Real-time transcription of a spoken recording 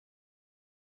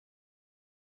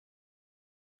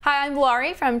Hi, I'm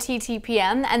Laurie from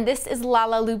TTPM, and this is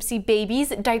Lalaloopsy Baby's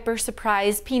Diaper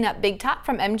Surprise Peanut Big Top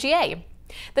from MGA.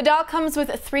 The doll comes with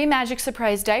 3 Magic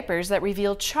Surprise Diapers that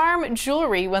reveal charm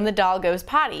jewelry when the doll goes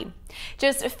potty.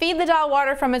 Just feed the doll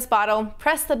water from its bottle,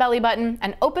 press the belly button,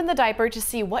 and open the diaper to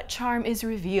see what charm is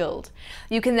revealed.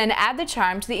 You can then add the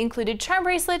charm to the included charm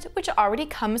bracelet, which already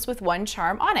comes with 1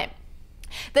 charm on it.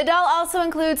 The doll also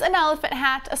includes an elephant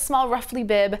hat, a small ruffly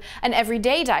bib, an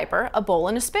everyday diaper, a bowl,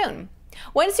 and a spoon.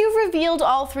 Once you've revealed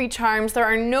all 3 charms, there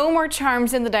are no more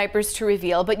charms in the diapers to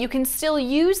reveal, but you can still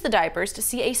use the diapers to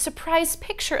see a surprise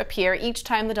picture appear each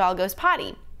time the doll goes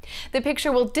potty. The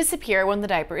picture will disappear when the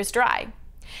diaper is dry.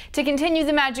 To continue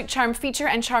the magic charm feature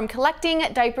and charm collecting,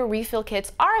 diaper refill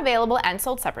kits are available and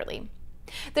sold separately.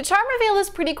 The charm reveal is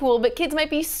pretty cool, but kids might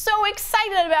be so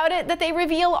excited about it that they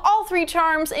reveal all 3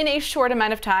 charms in a short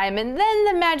amount of time, and then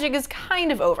the magic is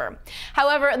kind of over.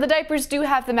 However, the diapers do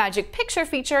have the magic picture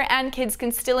feature, and kids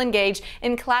can still engage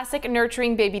in classic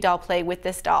nurturing baby doll play with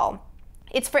this doll.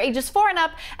 It's for ages 4 and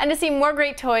up, and to see more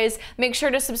great toys, make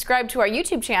sure to subscribe to our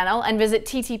YouTube channel and visit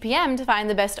TTPM to find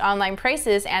the best online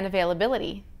prices and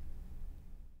availability.